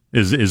repeat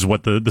is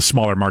what the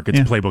smaller markets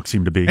playbook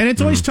seem to be. And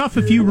it's always tough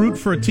if you root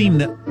for a team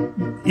that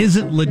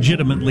isn't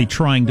legitimately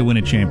trying to win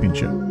a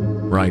championship.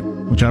 Right.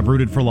 Which I've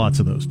rooted for lots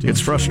of those teams.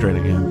 It's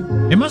frustrating,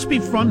 yeah. It must be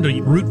fun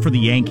to root for the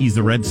Yankees,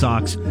 the Red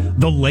Sox,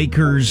 the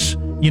Lakers,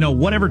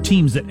 whatever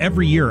teams that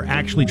every year are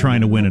actually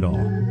trying to win it all.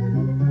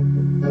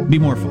 Be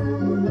more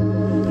fun.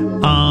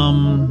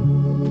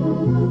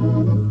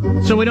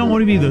 So we don't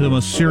want to be the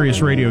most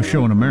serious radio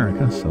show in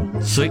America. So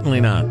certainly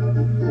not.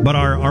 But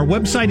our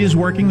website is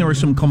working. There were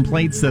some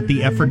complaints that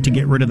the effort to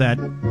get rid of that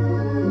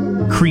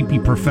creepy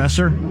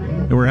professor,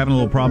 that we're having a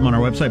little problem on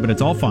our website, but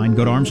it's all fine.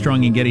 Go to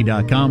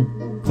ArmstrongandGetty.com.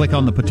 Click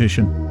on the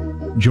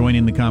petition. Join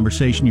in the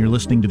conversation. You're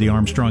listening to the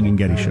Armstrong and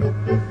Getty Show.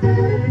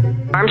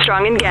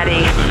 Armstrong and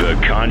Getty. The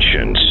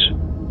conscience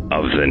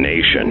of the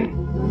nation.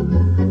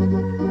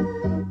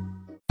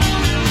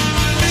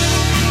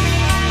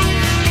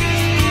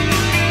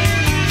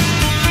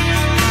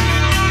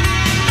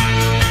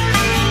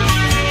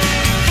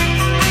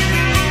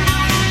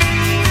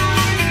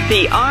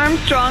 The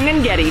Armstrong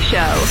and Getty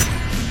Show.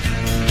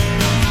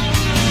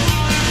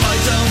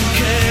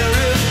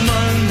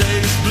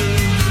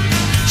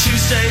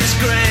 Tuesday's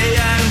grey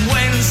and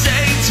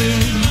Wednesday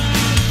too.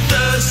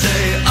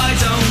 Thursday, I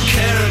don't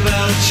care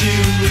about you.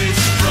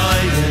 It's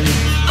Friday,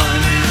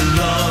 I'm in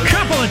love.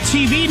 Couple of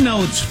TV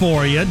notes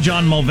for you.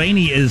 John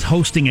Mulvaney is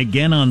hosting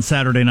again on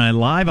Saturday Night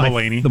Live.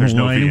 There's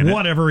no V in it.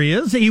 Whatever he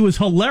is. He was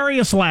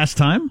hilarious last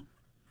time.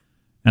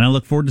 And I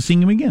look forward to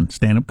seeing him again.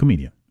 Stand-up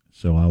comedian.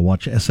 So I'll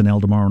watch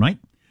SNL tomorrow night.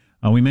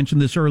 We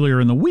mentioned this earlier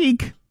in the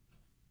week.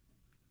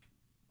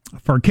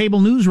 For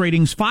cable news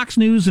ratings, Fox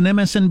News and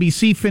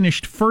MSNBC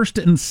finished first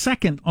and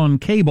second on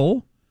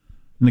cable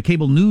in the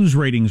cable news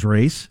ratings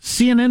race.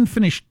 CNN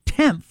finished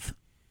 10th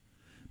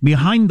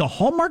behind the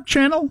Hallmark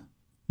Channel,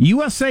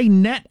 USA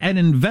Net, and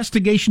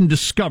Investigation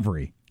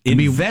Discovery.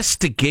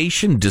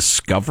 Investigation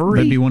Discovery?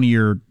 That'd be one of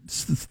your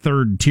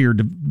third-tier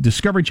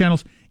Discovery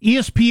channels.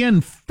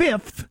 ESPN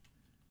 5th,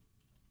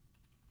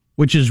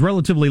 which is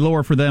relatively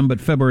lower for them,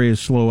 but February is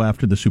slow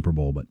after the Super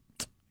Bowl. But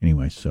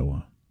anyway,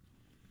 so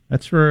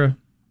that's for...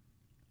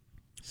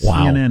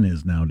 CNN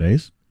is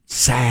nowadays.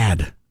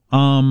 Sad.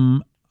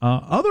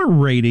 Other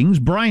ratings,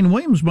 Brian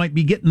Williams might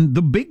be getting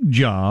the big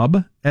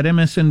job at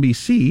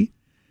MSNBC,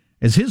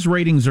 as his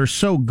ratings are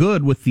so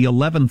good with the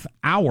 11th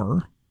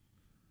hour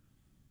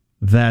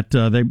that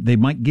they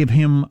might give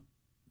him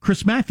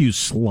Chris Matthews'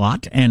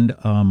 slot, and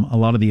a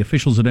lot of the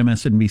officials at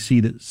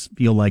MSNBC that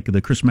feel like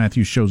the Chris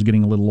Matthews show is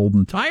getting a little old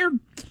and tired,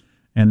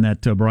 and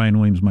that Brian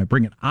Williams might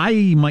bring it.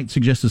 I might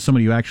suggest, as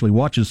somebody who actually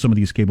watches some of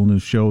these cable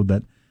news shows,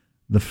 that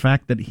the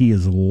fact that he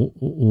is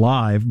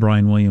live,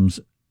 Brian Williams,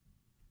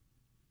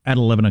 at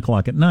 11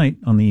 o'clock at night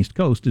on the East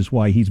Coast is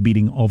why he's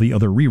beating all the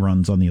other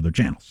reruns on the other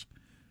channels.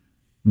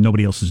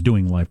 Nobody else is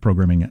doing live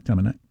programming at time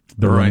of night.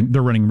 They're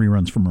running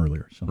reruns from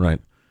earlier. So. Right.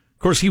 Of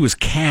course, he was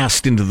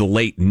cast into the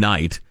late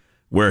night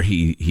where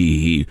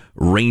he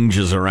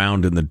ranges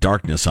around in the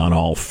darkness on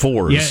all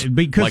fours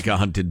like a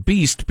hunted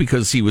beast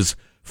because he was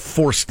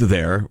forced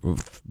there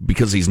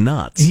because he's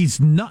nuts. He's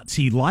nuts.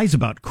 He lies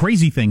about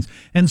crazy things.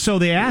 And so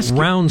they asked...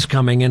 Rounds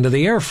coming into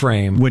the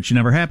airframe. Which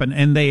never happened.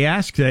 And they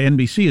asked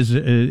NBC, is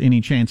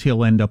any chance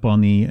he'll end up on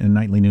the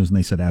nightly news? And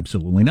they said,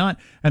 absolutely not.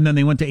 And then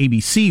they went to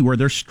ABC, where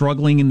they're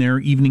struggling in their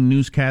evening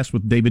newscast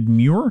with David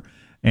Muir,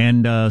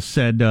 and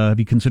said, have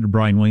you considered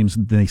Brian Williams?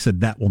 And they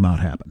said, that will not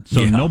happen.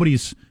 So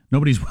nobody's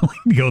willing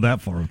to go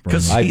that far with Brian.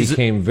 Because I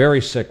became very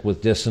sick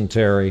with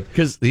dysentery.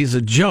 Because he's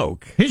a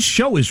joke. His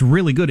show is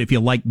really good if you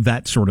like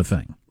that sort of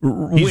thing.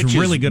 He's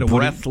really good at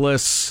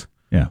breathless.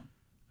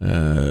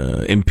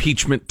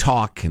 Impeachment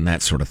talk and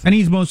that sort of thing. And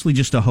he's mostly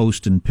just a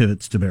host and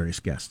pivots to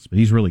various guests, but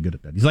he's really good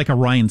at that. He's like a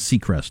Ryan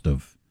Seacrest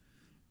of,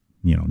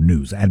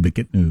 news,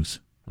 advocate news.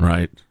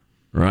 Right.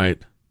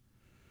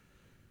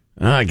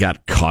 I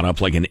got caught up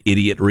like an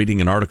idiot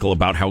reading an article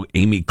about how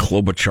Amy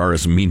Klobuchar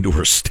is mean to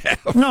her staff.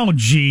 Oh,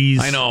 jeez.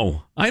 I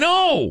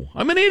know.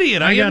 I'm an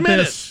idiot. I admit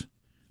it.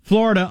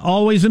 Florida,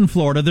 always in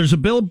Florida. There's a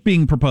bill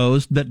being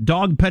proposed that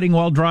dog petting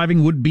while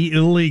driving would be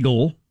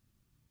illegal.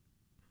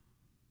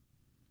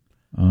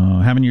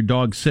 Having your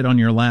dog sit on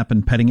your lap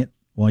and petting it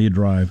while you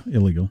drive,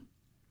 illegal.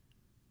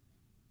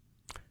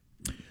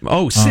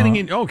 Oh, sitting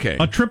in, okay.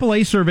 A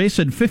AAA survey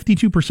said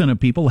 52% of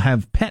people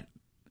have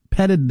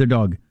petted their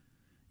dog.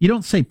 You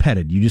don't say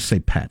petted, you just say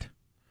pet.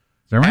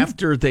 Is that right?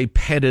 After they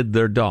petted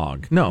their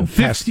dog. No.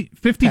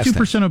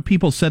 52% of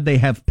people said they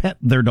have pet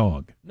their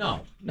dog.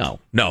 No.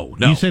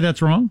 You say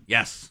that's wrong?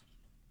 Yes.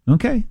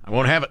 Okay. I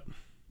won't have it.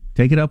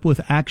 Take it up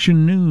with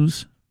Action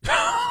News.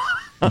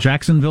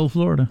 Jacksonville,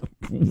 Florida.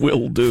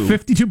 Will do.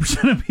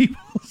 52% of people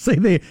say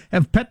they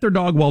have pet their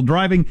dog while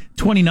driving.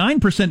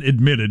 29%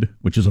 admitted,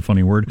 which is a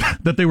funny word,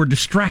 that they were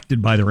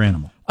distracted by their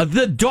animal.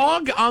 The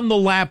dog on the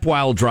lap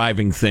while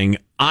driving thing,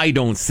 I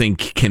don't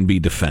think can be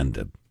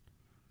defended.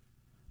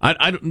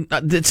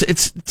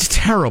 It's a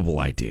terrible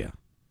idea.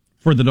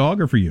 For the dog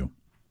or for you?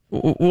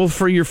 Well,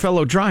 for your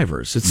fellow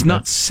drivers. It's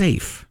not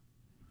safe.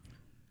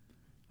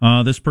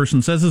 This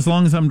person says, as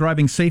long as I'm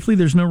driving safely,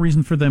 there's no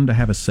reason for them to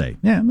have a say.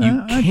 Yeah,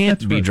 you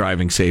can't be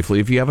driving safely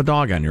if you have a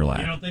dog on your lap.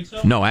 You don't think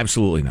so? No,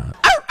 absolutely not.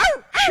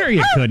 Sure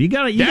you could. You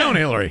got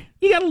Hillary.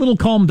 You got a little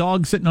calm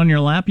dog sitting on your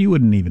lap. You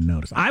wouldn't even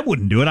notice. I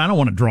wouldn't do it. I don't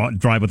want to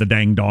drive with a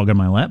dang dog on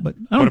my lap, but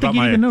I don't think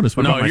you'd even notice.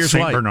 What about my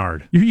St.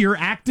 Bernard? You're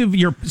active.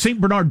 Your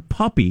St. Bernard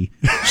puppy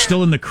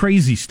still in the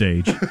crazy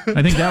stage.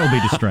 I think that would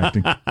be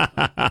distracting.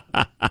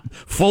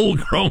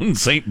 Full-grown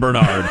St.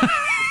 Bernard.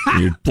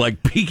 You're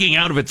like peeking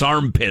out of its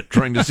armpit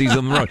trying to see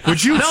something wrong.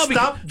 Would you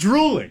stop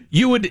drooling?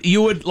 You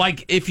would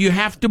like, if you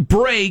have to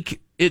brake,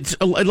 it's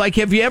like,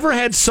 have you ever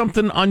had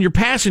something on your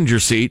passenger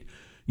seat?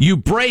 You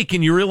brake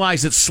and you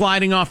realize it's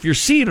sliding off your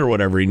seat or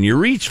whatever, and you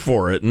reach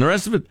for it, and the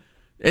rest of it.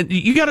 And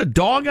you got a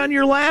dog on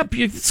your lap.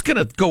 It's going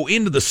to go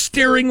into the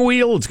steering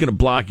wheel. It's going to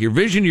block your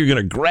vision. You're going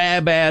to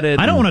grab at it.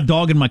 I don't want a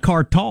dog in my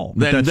car at all.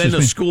 Then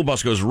the school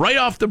bus goes right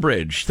off the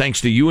bridge,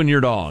 thanks to you and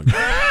your dog.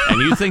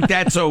 And you think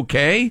that's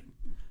okay?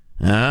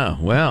 Oh,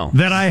 well.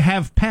 That I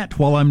have pet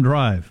while I'm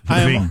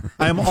driving.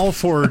 I am all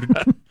for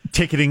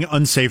ticketing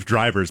unsafe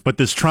drivers, but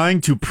this trying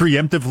to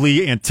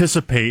preemptively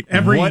anticipate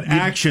what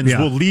actions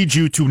will lead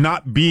you to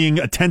not being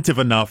attentive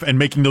enough and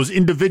making those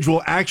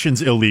individual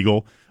actions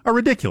illegal are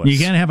ridiculous. You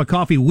can't have a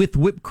coffee with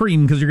whipped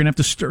cream because you're going to have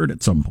to stir it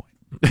at some point.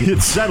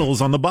 It settles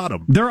on the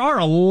bottom. There are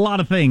a lot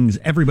of things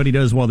everybody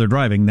does while they're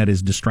driving that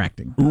is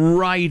distracting.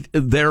 Right.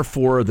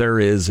 Therefore, there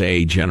is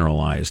a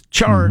generalized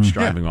charge,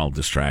 driving while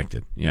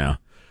distracted. Yeah.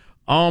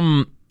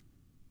 I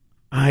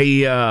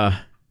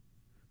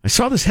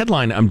saw this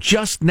headline. I'm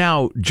just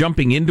now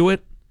jumping into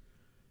it.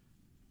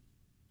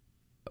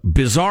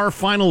 Bizarre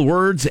final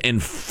words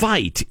and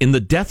fight in the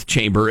death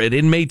chamber at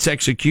inmate's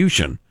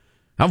execution.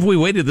 How have we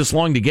waited this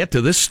long to get to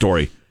this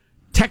story?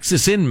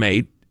 Texas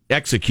inmate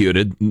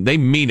executed. They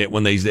mean it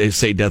when they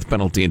say death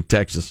penalty in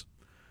Texas.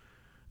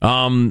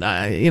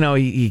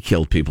 He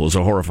killed people. It's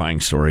a horrifying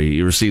story.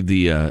 He received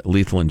the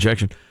lethal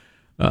injection.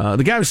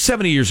 The guy was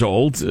 70 years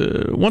old,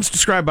 once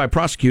described by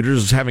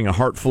prosecutors as having a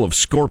heart full of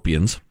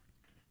scorpions.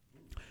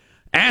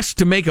 Asked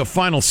to make a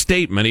final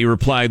statement, he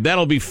replied,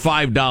 "That'll be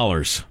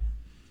 $5.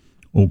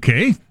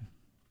 Okay.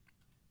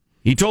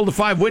 He told the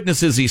 5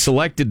 witnesses he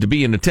selected to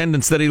be in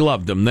attendance that he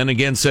loved them, then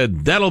again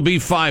said, "That'll be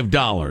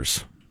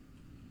 $5.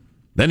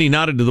 Then he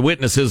nodded to the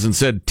witnesses and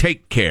said,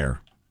 "Take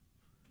care."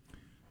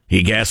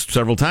 He gasped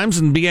several times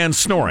and began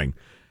snoring.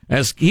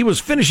 As he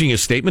was finishing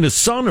his statement, his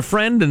son, a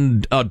friend,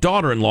 and a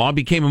daughter-in-law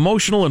became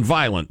emotional and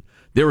violent.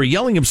 They were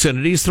yelling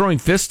obscenities, throwing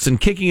fists,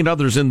 and kicking at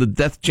others in the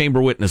death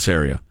chamber witness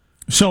area.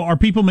 So are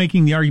people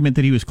making the argument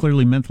that he was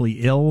clearly mentally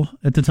ill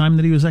at the time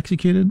that he was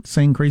executed,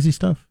 saying crazy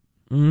stuff?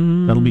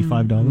 That'll be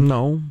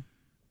 $5?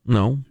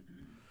 No.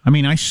 I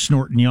mean, I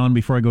snort and yawn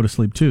before I go to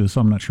sleep, too, so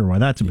I'm not sure why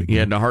that's a big deal. He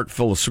had a heart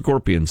full of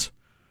scorpions.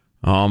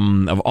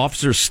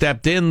 Officers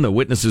stepped in. The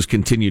witnesses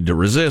continued to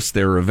resist.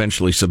 They were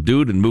eventually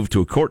subdued and moved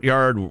to a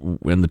courtyard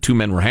when the 2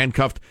 men were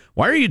handcuffed.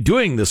 "Why are you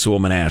doing this?" a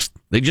woman asked.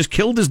 "They just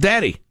killed his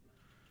daddy."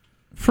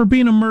 For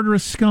being a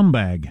murderous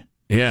scumbag.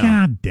 Yeah.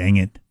 God dang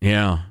it.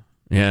 Yeah.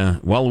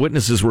 While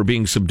witnesses were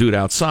being subdued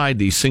outside,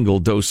 the single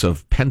dose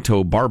of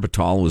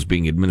pentobarbital was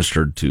being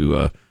administered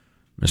to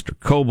Mr.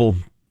 Coble,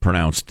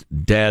 pronounced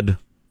dead.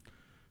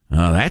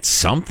 That's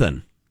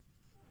something.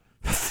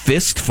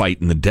 Fist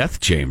fight in the death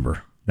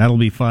chamber. That'll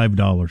be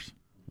 $5.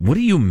 What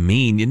do you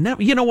mean?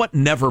 You know what?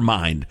 Never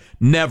mind.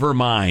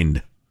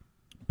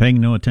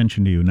 Paying no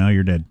attention to you. Now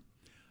you're dead.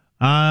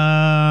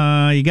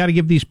 You got to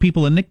give these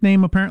people a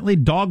nickname, apparently.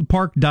 Dog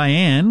Park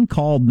Diane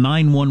called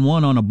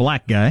 911 on a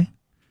black guy.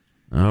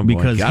 Oh,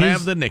 boy. Gotta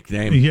have the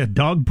nickname. Yeah,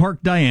 Dog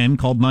Park Diane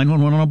called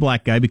 911 on a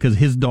black guy because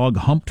his dog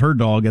humped her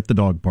dog at the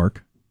dog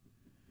park.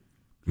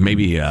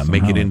 Maybe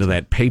make it into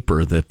that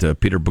paper that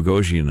Peter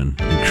Boghossian and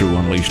crew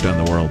unleashed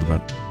on the world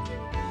about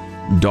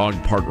Dog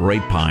Park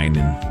Rapine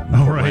in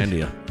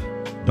Portlandia.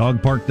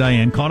 Dog Park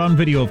Diane, caught on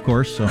video, of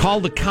course. So.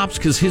 Called the cops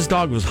because his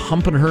dog was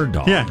humping her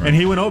dog. Yeah, and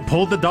he went out,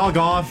 pulled the dog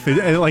off.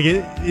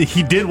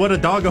 He did what a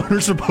dog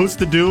owner's supposed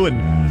to do,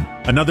 and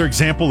another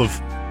example of...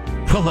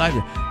 Well,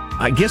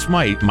 I guess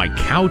my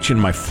couch and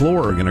my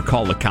floor are going to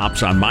call the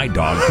cops on my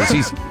dog because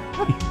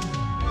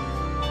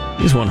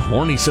he's one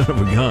horny son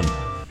of a gun.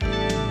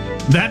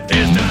 That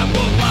is not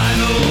what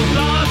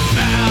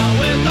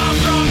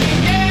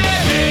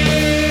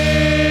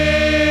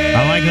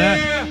I like that.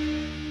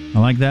 I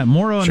like that.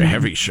 More on It's a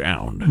heavy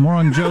sound. More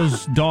on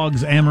Joe's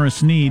dog's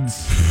amorous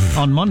needs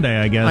on Monday,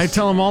 I guess. I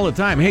tell him all the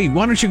time, hey,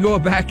 why don't you go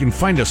back and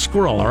find a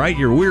squirrel, all right?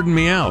 You're weirding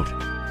me out.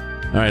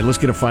 All right, let's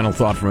get a final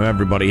thought from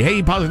everybody.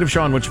 Hey, Positive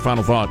Sean, what's your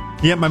final thought?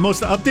 Yeah, my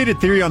most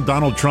updated theory on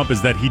Donald Trump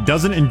is that he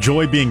doesn't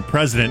enjoy being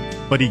president,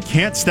 but he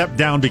can't step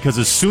down because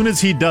as soon as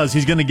he does,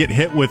 he's going to get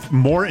hit with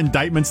more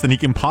indictments than he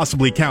can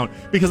possibly count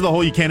because of the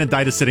whole you can't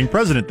indict a sitting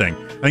president thing.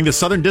 I think the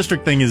Southern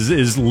District thing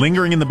is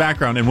lingering in the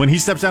background, and when he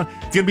steps down,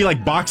 it's going to be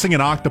like boxing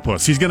an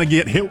octopus. He's going to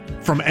get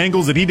hit from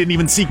angles that he didn't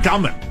even see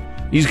coming.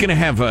 He's going to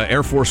have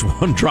Air Force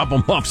One drop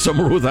him off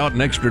somewhere without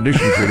an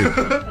extradition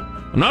treaty.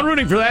 I'm not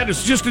rooting for that.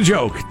 It's just a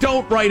joke.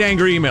 Don't write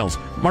angry emails.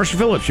 Marcia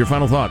Phillips, your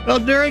final thought. Well,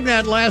 during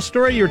that last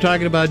story you were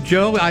talking about,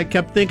 Joe, I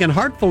kept thinking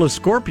Heart Full of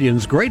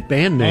Scorpions, great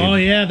band name. Oh,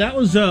 yeah, that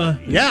was Guns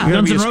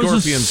N'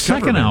 Roses'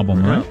 second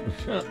album,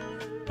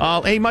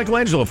 right? Hey,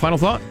 Michelangelo, final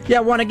thought? Yeah,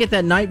 I want to get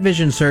that night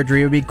vision surgery.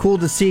 It would be cool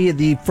to see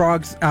the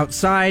frogs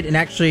outside and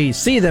actually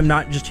see them,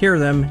 not just hear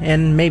them,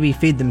 and maybe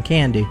feed them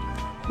candy.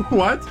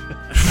 What?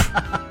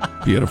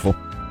 Beautiful.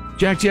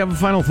 Jack, do you have a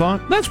final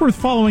thought? That's worth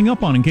following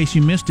up on in case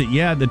you missed it.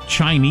 Yeah, the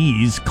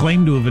Chinese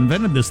claim to have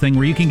invented this thing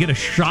where you can get a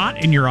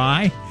shot in your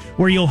eye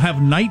where you'll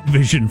have night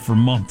vision for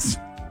months.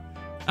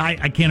 I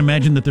can't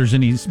imagine that there's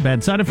any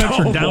bad side effects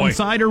or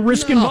downside or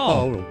risk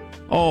involved.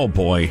 Oh,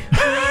 boy.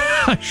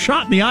 A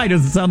shot in the eye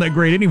doesn't sound that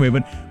great anyway,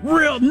 but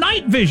real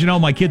night vision. Oh,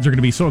 my kids are going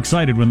to be so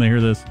excited when they hear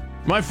this.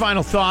 My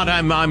final thought,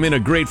 I'm in a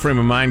great frame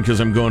of mind because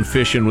I'm going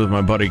fishing with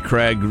my buddy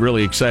Craig.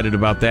 Really excited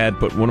about that.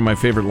 But one of my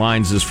favorite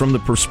lines is, from the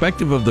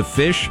perspective of the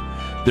fish,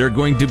 they're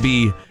going to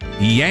be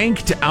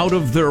yanked out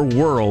of their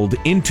world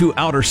into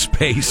outer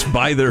space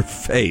by their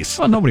face.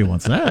 Well, nobody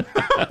wants that.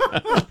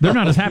 They're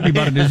not as happy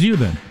about it as you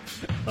then.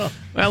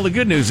 Well, the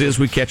good news is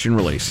we catch and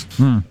release.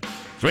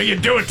 So you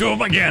do it to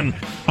them again.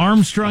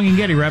 Armstrong and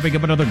Getty wrapping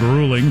up another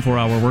grueling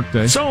 4-hour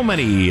workday. So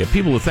many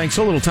people who think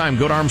so little time.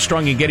 Go to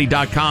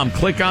ArmstrongandGetty.com.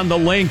 Click on the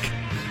link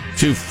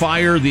to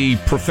fire the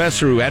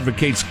professor who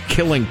advocates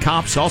killing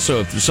cops. Also,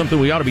 if there's something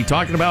we ought to be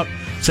talking about,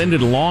 send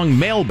it along.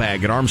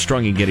 Mailbag at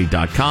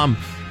ArmstrongandGetty.com.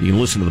 You can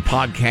listen to the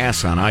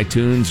podcast on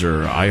iTunes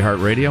or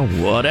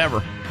iHeartRadio,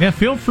 whatever. Yeah,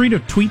 feel free to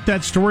tweet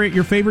that story at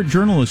your favorite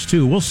journalist,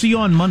 too. We'll see you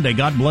on Monday.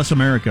 God bless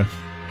America.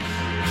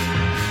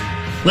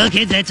 Well,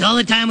 kids, that's all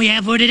the time we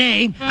have for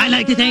today. I'd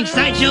like to thank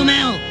Sideshow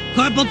Mel,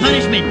 Corporal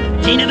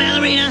Punishment, Tina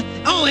Ballerina,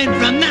 and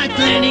from Knots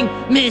Landing,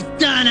 Miss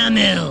Donna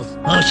Mills.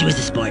 Oh, she was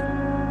a sport.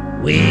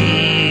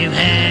 We've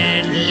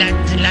had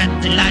lots and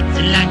lots and lots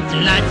and lots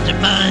and lots of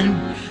fun.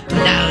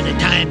 Now the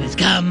time has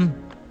come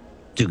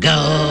to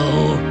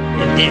go.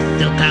 If this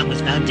silkcon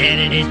was found dead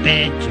in his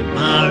bed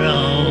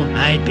tomorrow,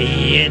 I'd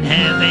be in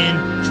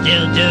heaven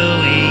still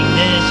doing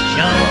this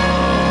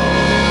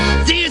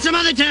show. See you some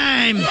other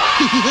time.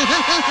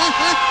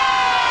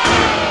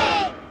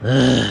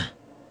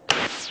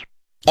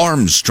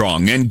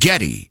 Armstrong and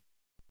Getty.